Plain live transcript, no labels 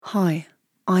Hi,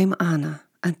 I'm Anna,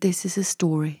 and this is a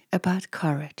story about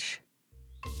courage.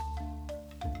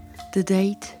 The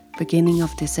date, beginning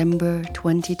of December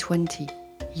 2020,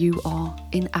 you are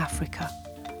in Africa,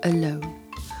 alone,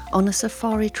 on a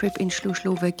safari trip in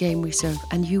Shlushlova Game Reserve,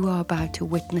 and you are about to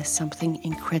witness something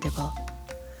incredible.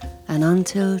 And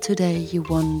until today you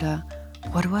wonder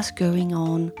what was going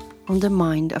on the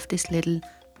mind of this little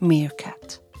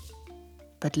meerkat.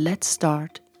 But let's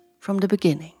start from the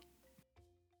beginning.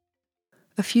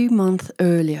 A few months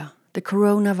earlier, the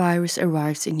coronavirus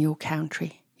arrives in your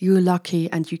country. You're lucky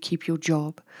and you keep your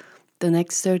job. The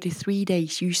next 33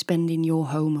 days you spend in your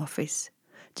home office.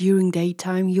 During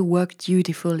daytime you work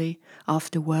dutifully.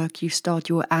 After work you start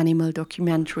your animal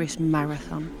documentaries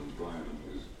marathon.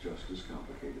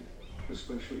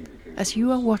 As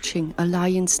you are watching a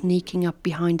lion sneaking up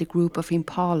behind a group of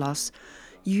impalas,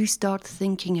 you start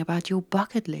thinking about your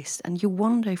bucket list and you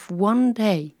wonder if one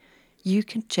day you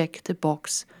can check the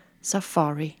box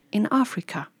safari in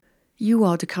Africa. You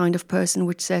are the kind of person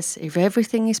which says, if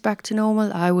everything is back to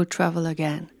normal, I will travel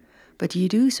again. But you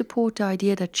do support the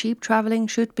idea that cheap traveling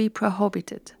should be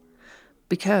prohibited.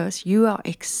 Because you are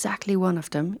exactly one of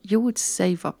them, you would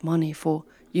save up money for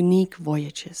unique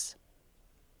voyages.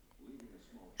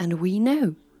 And we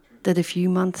know that a few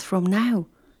months from now,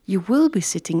 you will be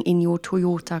sitting in your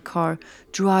Toyota car,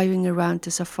 driving around the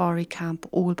safari camp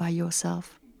all by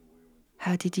yourself.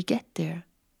 How did you get there?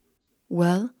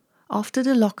 Well, after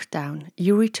the lockdown,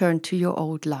 you returned to your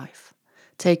old life,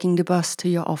 taking the bus to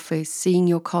your office, seeing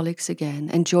your colleagues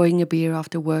again, enjoying a beer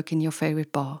after work in your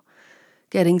favorite bar,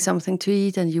 getting something to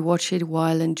eat, and you watch it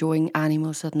while enjoying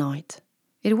animals at night.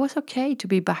 It was okay to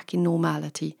be back in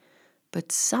normality,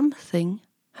 but something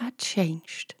had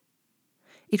changed.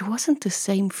 It wasn't the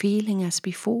same feeling as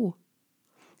before.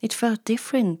 It felt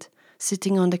different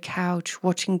sitting on the couch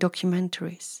watching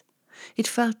documentaries. It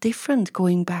felt different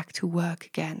going back to work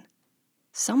again.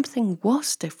 Something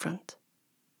was different.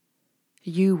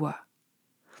 You were.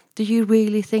 Do you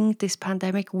really think this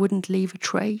pandemic wouldn't leave a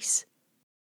trace?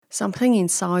 Something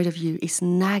inside of you is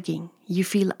nagging. You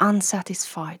feel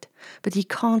unsatisfied, but you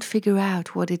can't figure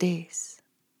out what it is.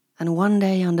 And one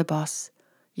day on the bus,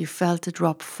 you felt a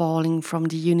drop falling from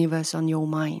the universe on your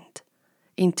mind.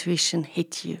 Intuition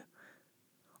hit you.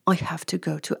 I have to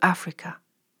go to Africa.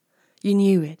 You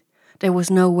knew it. There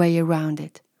was no way around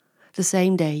it. The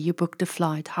same day you booked a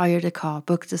flight, hired a car,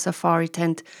 booked a safari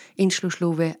tent in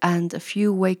Shlushlove, and a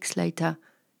few weeks later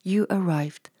you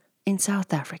arrived in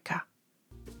South Africa.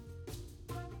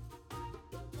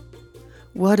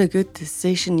 What a good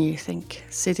decision, you think,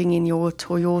 sitting in your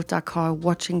Toyota car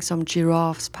watching some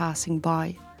giraffes passing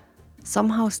by.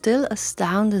 Somehow still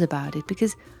astounded about it,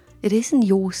 because it isn't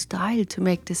your style to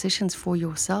make decisions for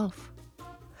yourself.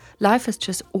 Life has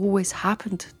just always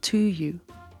happened to you.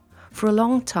 For a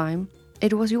long time,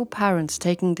 it was your parents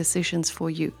taking decisions for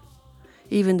you.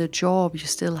 Even the job you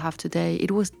still have today,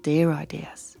 it was their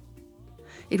ideas.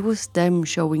 It was them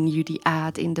showing you the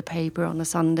ad in the paper on a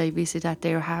Sunday visit at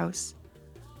their house.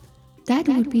 That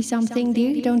would be something,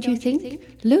 dear, don't you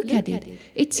think? Look at it.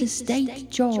 It's a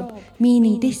state job,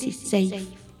 meaning this is safe.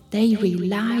 They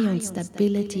rely on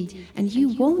stability, and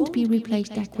you won't be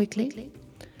replaced that quickly.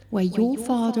 Where your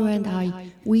father and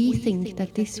I, we think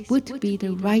that this would be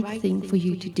the right thing for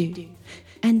you to do.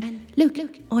 And look,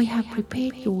 I have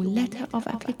prepared your letter of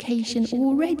application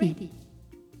already.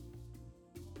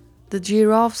 The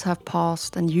giraffes have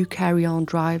passed and you carry on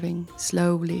driving,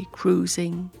 slowly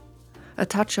cruising. A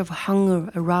touch of hunger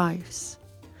arrives.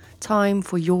 Time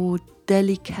for your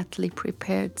delicately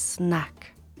prepared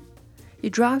snack. You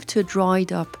drive to a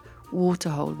dried up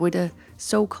waterhole with a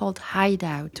so-called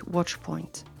hideout watch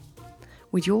point.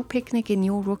 With your picnic in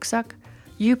your rucksack,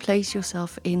 you place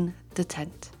yourself in the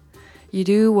tent. You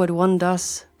do what one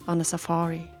does on a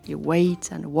safari. You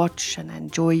wait and watch and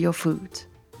enjoy your food.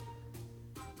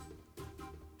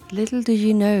 Little do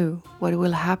you know what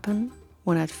will happen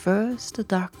when at first the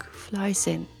duck flies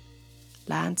in,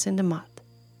 lands in the mud.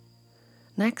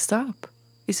 Next up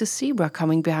is a zebra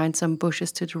coming behind some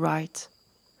bushes to the right.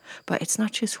 But it's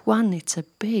not just one, it's a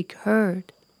big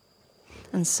herd.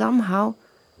 And somehow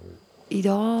it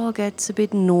all gets a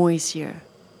bit noisier.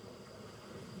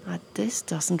 But this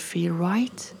doesn't feel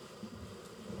right.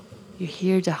 You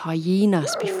hear the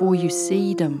hyenas before you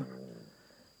see them.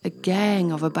 A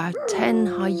gang of about 10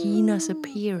 hyenas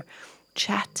appear,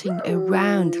 chatting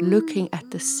around, looking at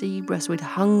the zebras with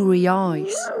hungry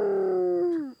eyes.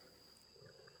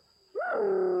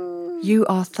 You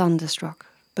are thunderstruck,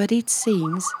 but it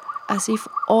seems as if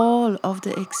all of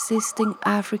the existing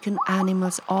African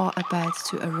animals are about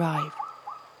to arrive.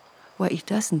 Well, it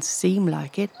doesn't seem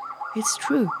like it. It's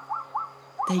true.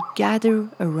 They gather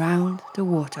around the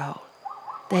waterhole.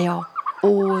 They are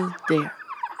all there.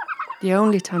 The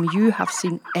only time you have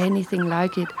seen anything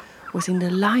like it was in The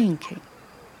Lion King.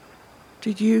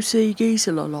 Did you see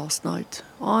Gisela last night?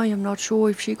 I am not sure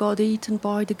if she got eaten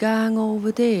by the gang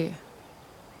over there.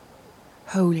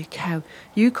 Holy cow,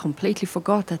 you completely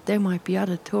forgot that there might be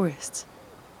other tourists.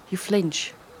 You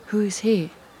flinch. Who is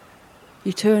here?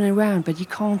 You turn around, but you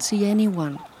can't see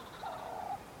anyone.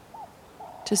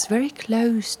 Just very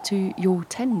close to your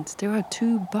tent, there are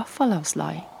 2 buffaloes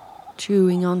lying,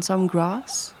 chewing on some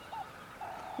grass.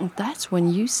 And that's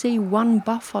when you see one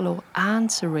buffalo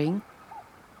answering,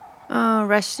 "Oh,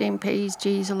 rest in peace,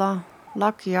 Gisela.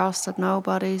 Lucky us that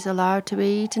nobody's allowed to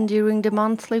be eaten during the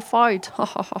monthly fight."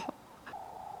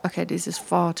 Okay, this is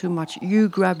far too much. You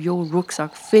grab your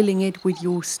rucksack, filling it with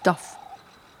your stuff.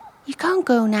 You can't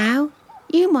go now.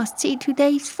 You must see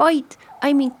today's fight.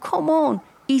 I mean, come on.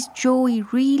 Is Joey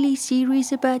really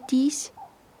serious about this?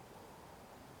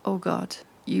 Oh God,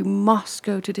 you must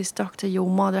go to this doctor your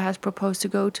mother has proposed to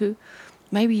go to.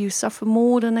 Maybe you suffer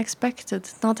more than expected,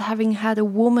 not having had a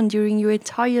woman during your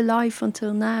entire life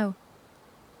until now.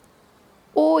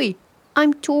 Oi,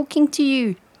 I'm talking to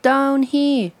you, down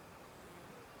here.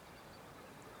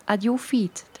 At your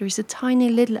feet, there is a tiny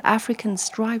little African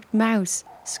striped mouse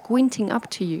squinting up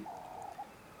to you.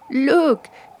 Look,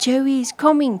 Joey is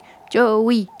coming.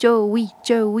 Joey, Joey,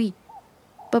 Joey.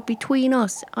 But between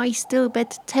us, I still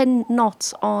bet 10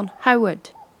 knots on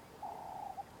Howard.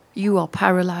 You are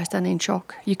paralyzed and in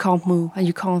shock. You can't move and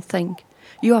you can't think.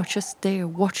 You are just there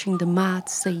watching the mad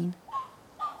scene.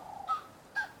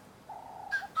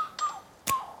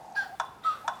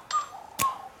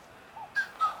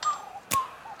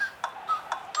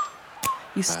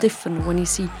 You stiffen when you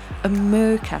see a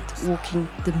meerkat walking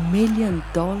the $1 million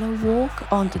walk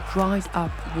on the dried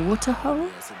up waterhole.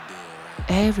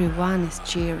 Everyone is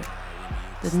cheering.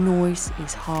 The noise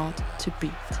is hard to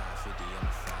beat.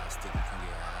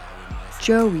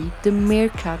 Joey the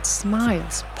meerkat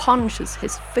smiles, punches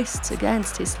his fists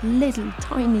against his little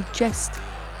tiny chest.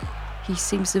 He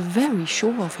seems very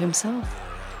sure of himself.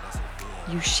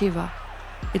 You shiver.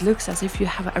 It looks as if you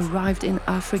have arrived in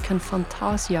African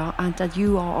Fantasia and that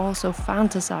you are also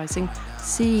fantasizing,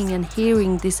 seeing and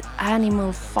hearing this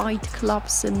animal fight club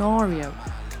scenario.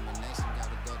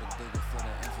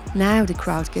 Now the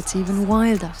crowd gets even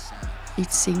wilder.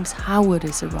 It seems Howard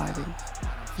is arriving.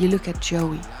 You look at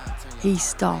Joey. He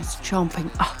starts jumping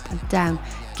up and down,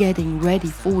 getting ready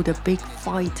for the big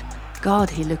fight. God,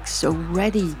 he looks so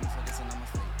ready.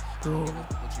 Boom.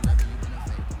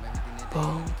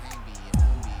 Boom.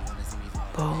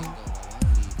 Boom.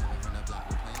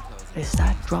 Is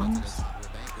that drums?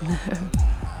 No,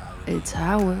 it's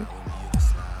Howard.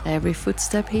 Every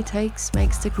footstep he takes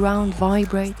makes the ground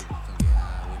vibrate.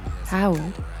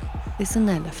 Howard is an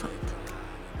elephant.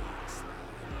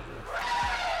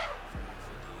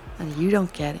 And you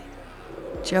don't get it.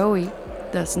 Joey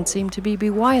doesn't seem to be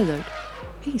bewildered.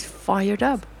 He's fired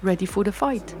up, ready for the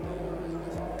fight.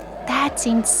 That's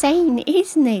insane,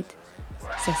 isn't it?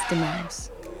 Says the mouse.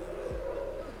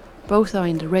 Both are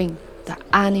in the ring. The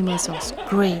animals are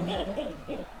screaming.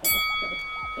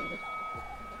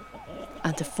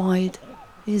 And the fight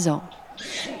is on.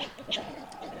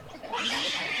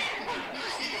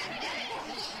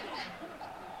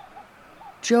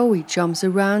 Joey jumps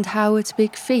around Howard's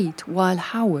big feet while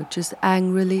Howard just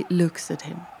angrily looks at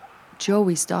him.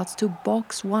 Joey starts to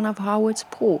box one of Howard's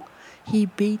paw. He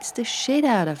beats the shit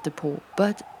out of the paw.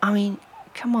 But, I mean,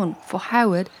 come on, for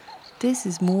Howard, this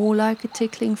is more like a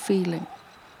tickling feeling.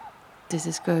 This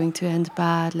is going to end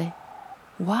badly.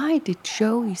 Why did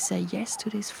Joey say yes to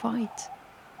this fight?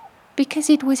 Because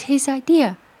it was his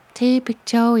idea. Typical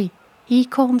Joey. He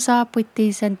comes up with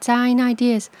these insane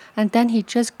ideas and then he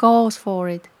just goes for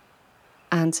it,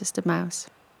 answers the mouse.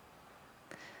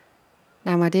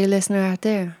 Now, my dear listener out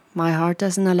there, my heart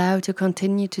doesn't allow to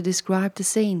continue to describe the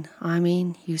scene. I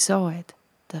mean, you saw it.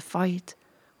 The fight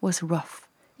was rough,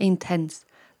 intense,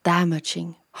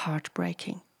 damaging,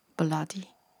 heartbreaking,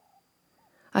 bloody.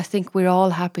 I think we're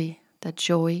all happy that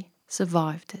Joey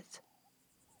survived it.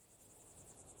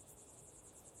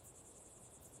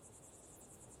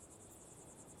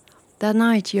 That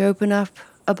night you open up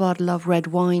a bottle of red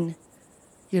wine.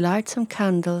 You light some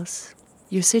candles.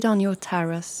 You sit on your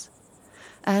terrace.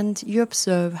 And you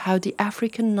observe how the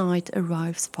African night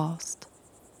arrives fast.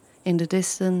 In the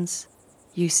distance,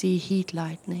 you see heat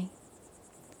lightning.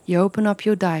 You open up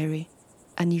your diary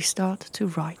and you start to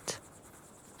write.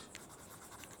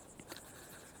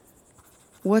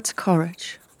 What's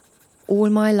courage?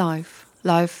 All my life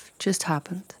just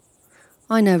happened.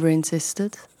 I never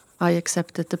insisted. I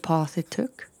accepted the path it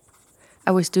took.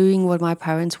 I was doing what my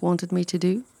parents wanted me to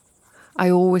do.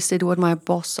 I always did what my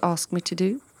boss asked me to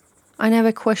do. I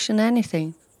never questioned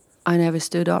anything. I never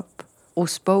stood up or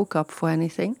spoke up for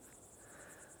anything.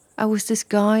 I was this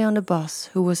guy on the bus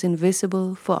who was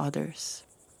invisible for others,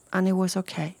 and it was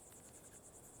okay.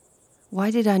 Why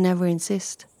did I never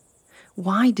insist?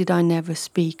 Why did I never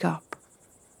speak up?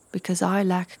 Because I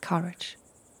lack courage.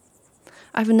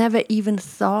 I've never even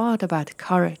thought about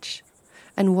courage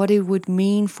and what it would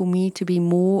mean for me to be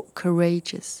more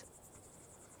courageous.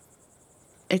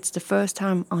 It's the first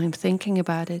time I'm thinking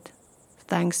about it,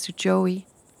 thanks to Joey,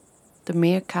 the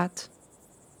meerkat.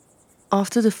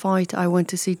 After the fight, I went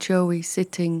to see Joey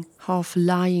sitting, half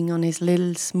lying on his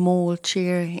little small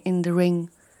chair in the ring,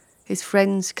 his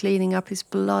friends cleaning up his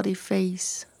bloody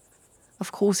face.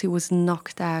 Of course, he was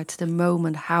knocked out the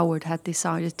moment Howard had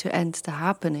decided to end the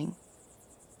happening.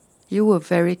 You were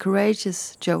very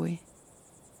courageous, Joey.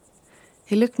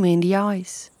 He looked me in the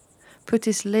eyes, put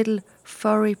his little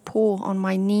furry paw on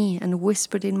my knee and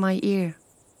whispered in my ear,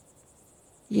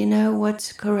 You know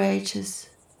what's courageous?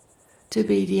 To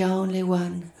be the only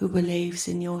one who believes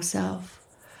in yourself,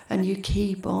 and you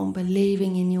keep on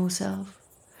believing in yourself,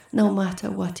 no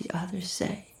matter what the others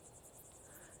say.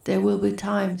 There will be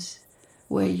times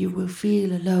where you will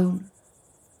feel alone,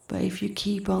 but if you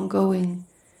keep on going,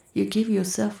 you give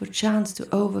yourself a chance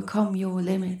to overcome your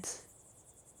limits.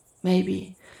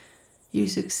 Maybe you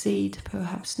succeed,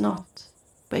 perhaps not,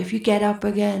 but if you get up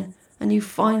again and you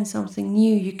find something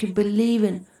new you can believe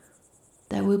in,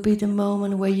 there will be the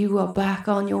moment where you are back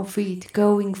on your feet,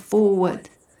 going forward.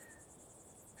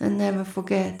 And never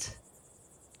forget,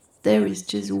 there is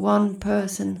just one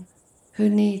person who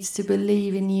needs to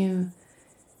believe in you,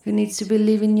 who needs to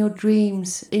believe in your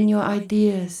dreams, in your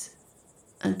ideas,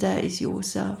 and that is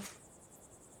yourself.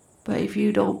 But if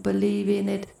you don't believe in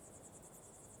it,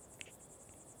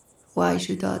 why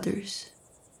should others?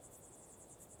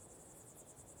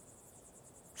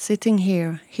 Sitting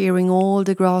here, hearing all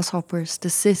the grasshoppers, the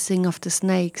sissing of the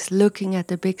snakes, looking at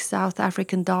the big South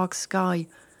African dark sky,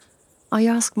 I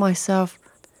ask myself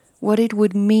what it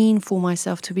would mean for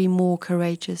myself to be more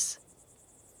courageous.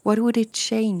 What would it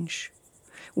change?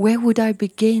 Where would I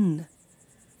begin?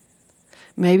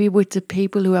 Maybe with the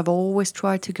people who have always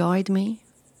tried to guide me?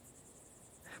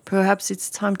 Perhaps it's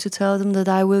time to tell them that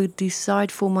I will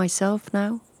decide for myself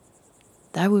now?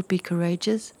 That would be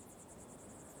courageous.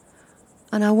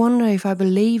 And I wonder if I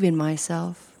believe in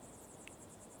myself.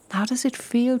 How does it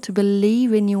feel to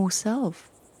believe in yourself?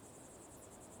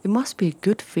 It must be a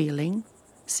good feeling,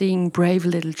 seeing brave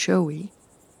little Joey.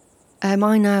 Am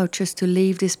I now just to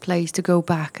leave this place to go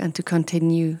back and to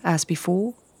continue as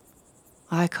before?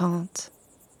 I can't.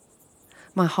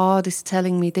 My heart is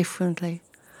telling me differently.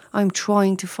 I'm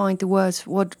trying to find the words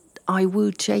what I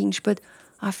will change, but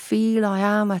I feel I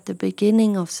am at the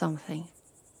beginning of something.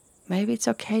 Maybe it's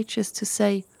okay just to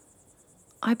say,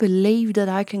 I believe that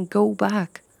I can go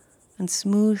back and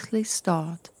smoothly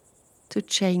start to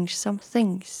change some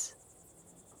things.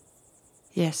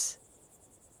 Yes,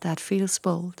 that feels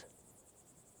bold.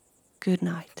 Good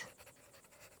night.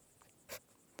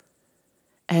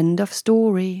 End of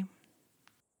story.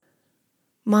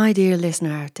 My dear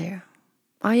listener out there,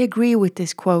 I agree with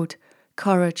this quote,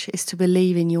 courage is to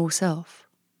believe in yourself.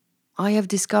 I have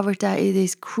discovered that it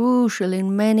is crucial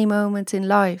in many moments in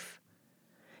life.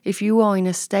 If you are in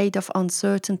a state of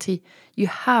uncertainty, you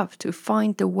have to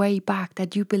find the way back,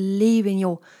 that you believe in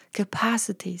your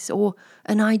capacities or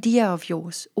an idea of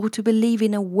yours, or to believe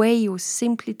in a way, or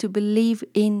simply to believe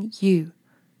in you.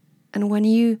 And when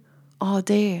you are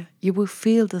there, you will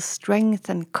feel the strength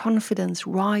and confidence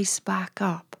rise back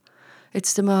up.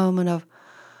 It's the moment of,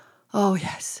 oh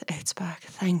yes, it's back,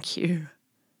 thank you.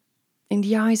 In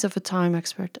the eyes of a time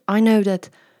expert, I know that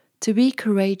to be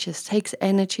courageous takes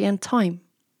energy and time,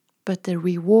 but the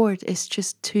reward is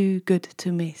just too good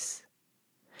to miss.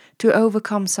 To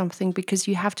overcome something because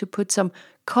you have to put some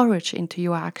courage into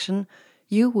your action,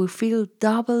 you will feel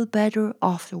double better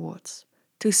afterwards.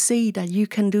 To see that you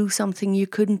can do something you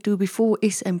couldn't do before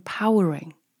is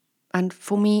empowering. And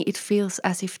for me, it feels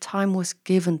as if time was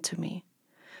given to me.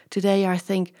 Today I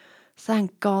think,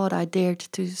 thank God I dared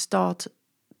to start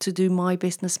to do my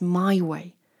business my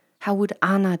way. How would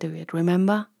Anna do it,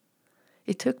 remember?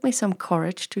 It took me some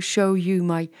courage to show you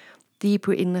my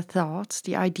deeper inner thoughts,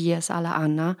 the ideas a la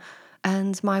Anna,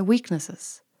 and my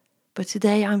weaknesses. But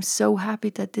today I'm so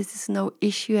happy that this is no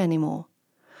issue anymore.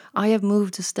 I have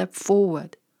moved a step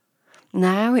forward.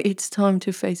 Now it's time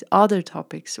to face other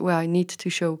topics where I need to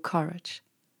show courage.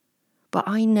 But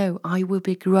I know I will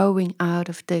be growing out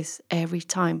of this every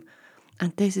time,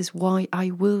 And this is why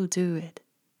I will do it.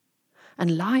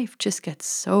 And life just gets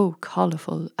so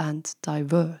colorful and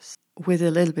diverse with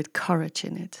a little bit courage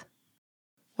in it.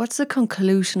 What's the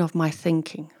conclusion of my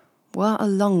thinking? Well, a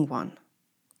long one.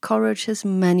 Courage has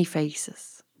many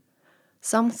faces.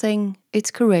 Some think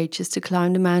it's courageous to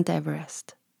climb the Mount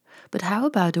Everest. But how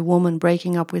about a woman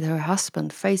breaking up with her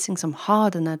husband, facing some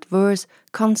hard and adverse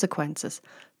consequences?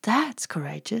 That's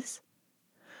courageous.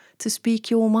 To speak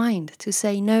your mind, to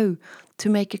say no, to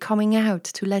make a coming out,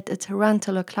 to let a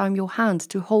tarantula climb your hand,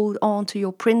 to hold on to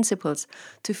your principles,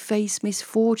 to face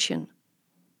misfortune,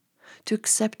 to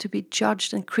accept to be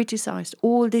judged and criticized.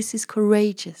 All this is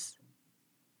courageous.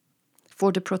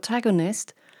 For the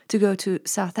protagonist, to go to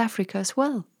South Africa as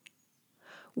well.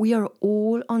 We are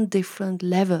all on different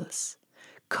levels.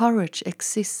 Courage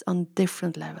exists on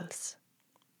different levels.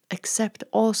 Except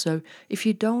also, if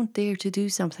you don't dare to do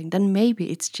something, then maybe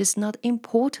it's just not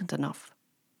important enough.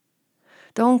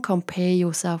 Don't compare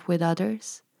yourself with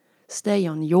others. Stay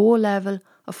on your level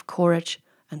of courage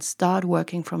and start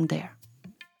working from there.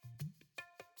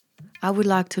 I would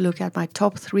like to look at my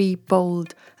top 3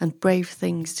 bold and brave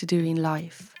things to do in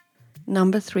life.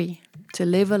 Number 3, to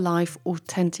live a life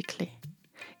authentically.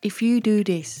 If you do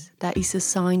this, that is a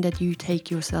sign that you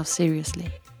take yourself seriously,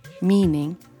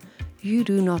 meaning you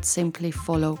do not simply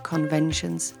follow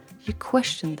conventions, you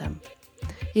question them.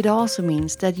 It also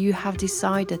means that you have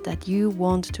decided that you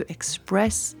want to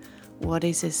express what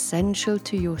is essential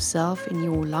to yourself in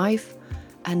your life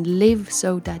and live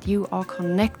so that you are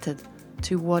connected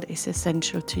to what is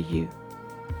essential to you.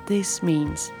 This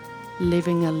means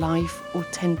living a life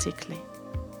authentically.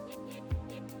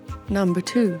 Number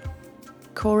 2.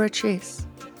 Courage is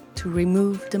to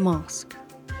remove the mask.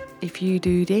 If you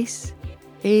do this,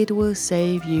 it will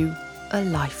save you a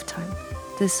lifetime.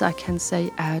 This I can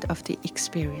say out of the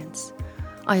experience.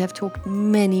 I have talked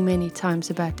many times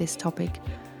about this topic,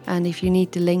 and if you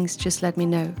need the links, just let me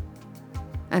know.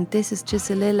 And this is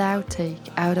just a little outtake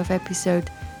out of episode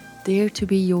Dare to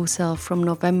Be Yourself from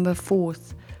November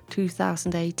 4th,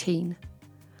 2018.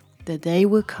 The day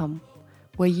will come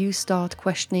where you start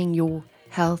questioning your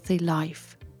healthy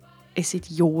life. Is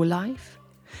it your life?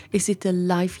 Is it the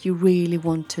life you really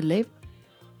want to live?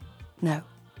 No.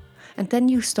 And then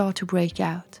you start to break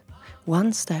out,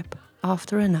 one step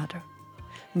after another.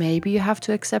 Maybe you have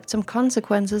to accept some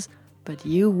consequences, but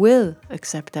you will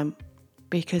accept them,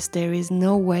 because there is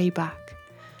no way back.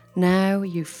 Now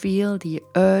you feel the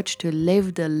urge to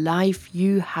live the life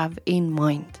you have in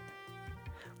mind.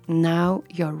 Now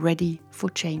you're ready for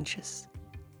changes.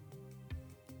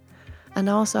 And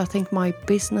also I think my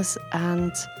business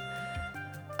and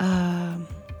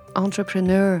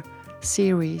entrepreneur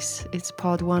series, it's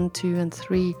part 1, 2 and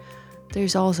 3,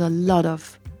 there's also a lot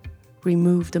of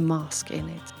remove the mask in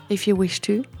it. If you wish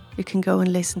to, you can go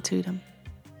and listen to them.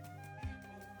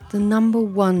 The number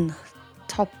 1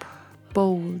 top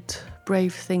bold,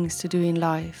 brave things to do in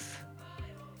life.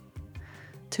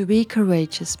 To be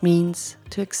courageous means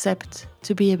to accept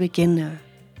to be a beginner,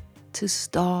 to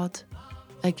start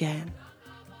again.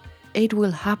 It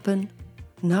will happen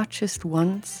not just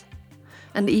once.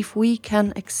 And if we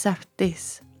can accept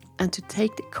this and to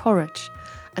take the courage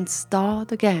and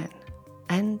start again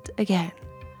and again,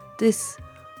 this,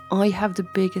 I have the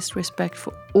biggest respect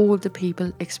for all the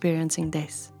people experiencing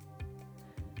this.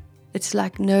 It's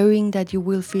like knowing that you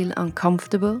will feel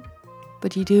uncomfortable,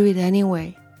 but you do it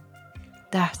anyway.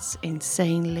 That's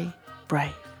insanely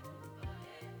brave.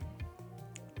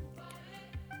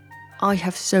 I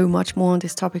have so much more on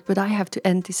this topic, but I have to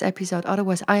end this episode,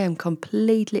 otherwise I am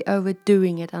completely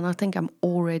overdoing it, and I think I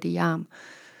already am.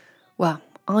 Well,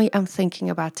 I am thinking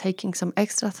about taking some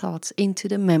extra thoughts into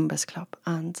the members club,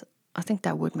 and I think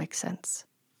that would make sense.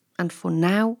 And for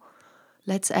now,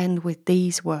 let's end with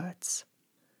these words.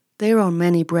 There are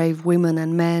many brave women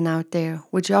and men out there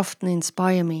which often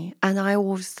inspire me, and I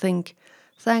always think,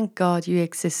 thank God you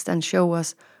exist and show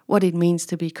us what it means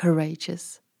to be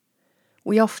courageous.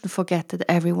 We often forget that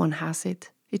everyone has it.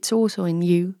 It's also in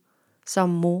you,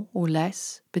 some more or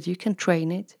less, but you can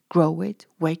train it, grow it,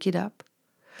 wake it up.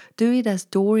 Do it as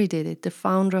Dory did it, the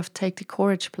founder of Take the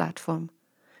Courage platform.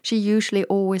 She usually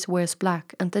always wears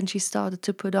black, and then she started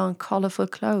to put on colorful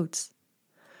clothes.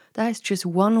 That is just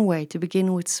one way to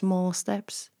begin with small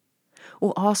steps.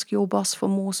 Or ask your boss for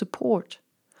more support.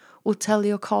 Or tell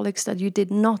your colleagues that you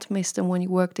did not miss them when you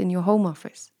worked in your home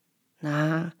office.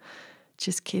 Nah,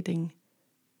 just kidding.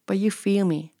 But you feel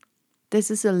me. This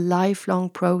is a lifelong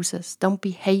process. Don't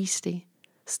be hasty.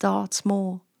 Start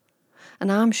small.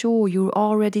 And I'm sure you're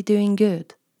already doing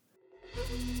good.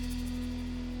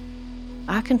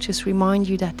 I can just remind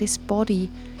you that this body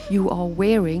you are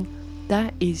wearing,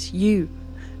 That is you.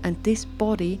 And this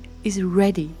body is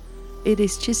ready. It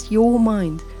is just your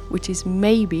mind which is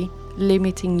maybe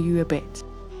limiting you a bit.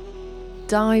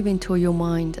 Dive into your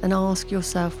mind and ask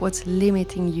yourself what's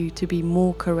limiting you to be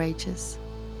more courageous.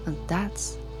 And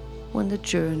that's when the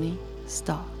journey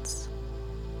starts.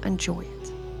 Enjoy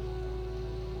it.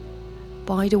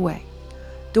 By the way,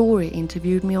 Dory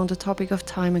interviewed me on the topic of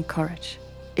time and courage.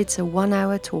 It's a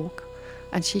 1-hour talk,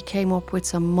 and she came up with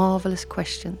some marvelous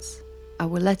questions. I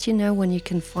will let you know when you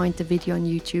can find the video on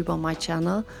YouTube on my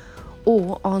channel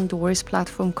or on Dory's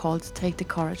platform called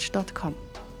takethecourage.com.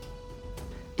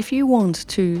 If you want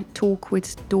to talk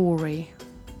with Dory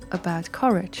about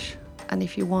courage, and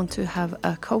if you want to have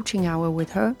a coaching hour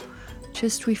with her,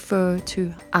 just refer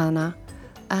to Anna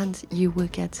and you will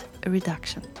get a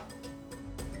reduction.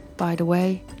 By the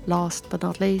way, last but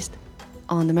not least,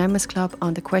 on the Members Club,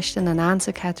 on the question and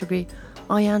answer category,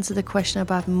 I answered a question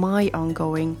about my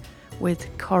ongoing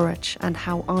with courage and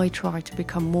how I try to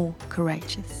become more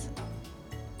courageous.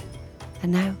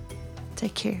 And now,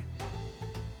 take care.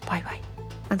 Bye bye.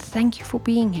 And thank you for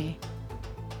being here.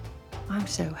 I'm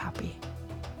so happy.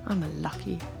 I'm a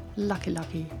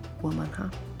lucky woman, huh?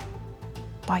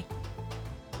 Bye.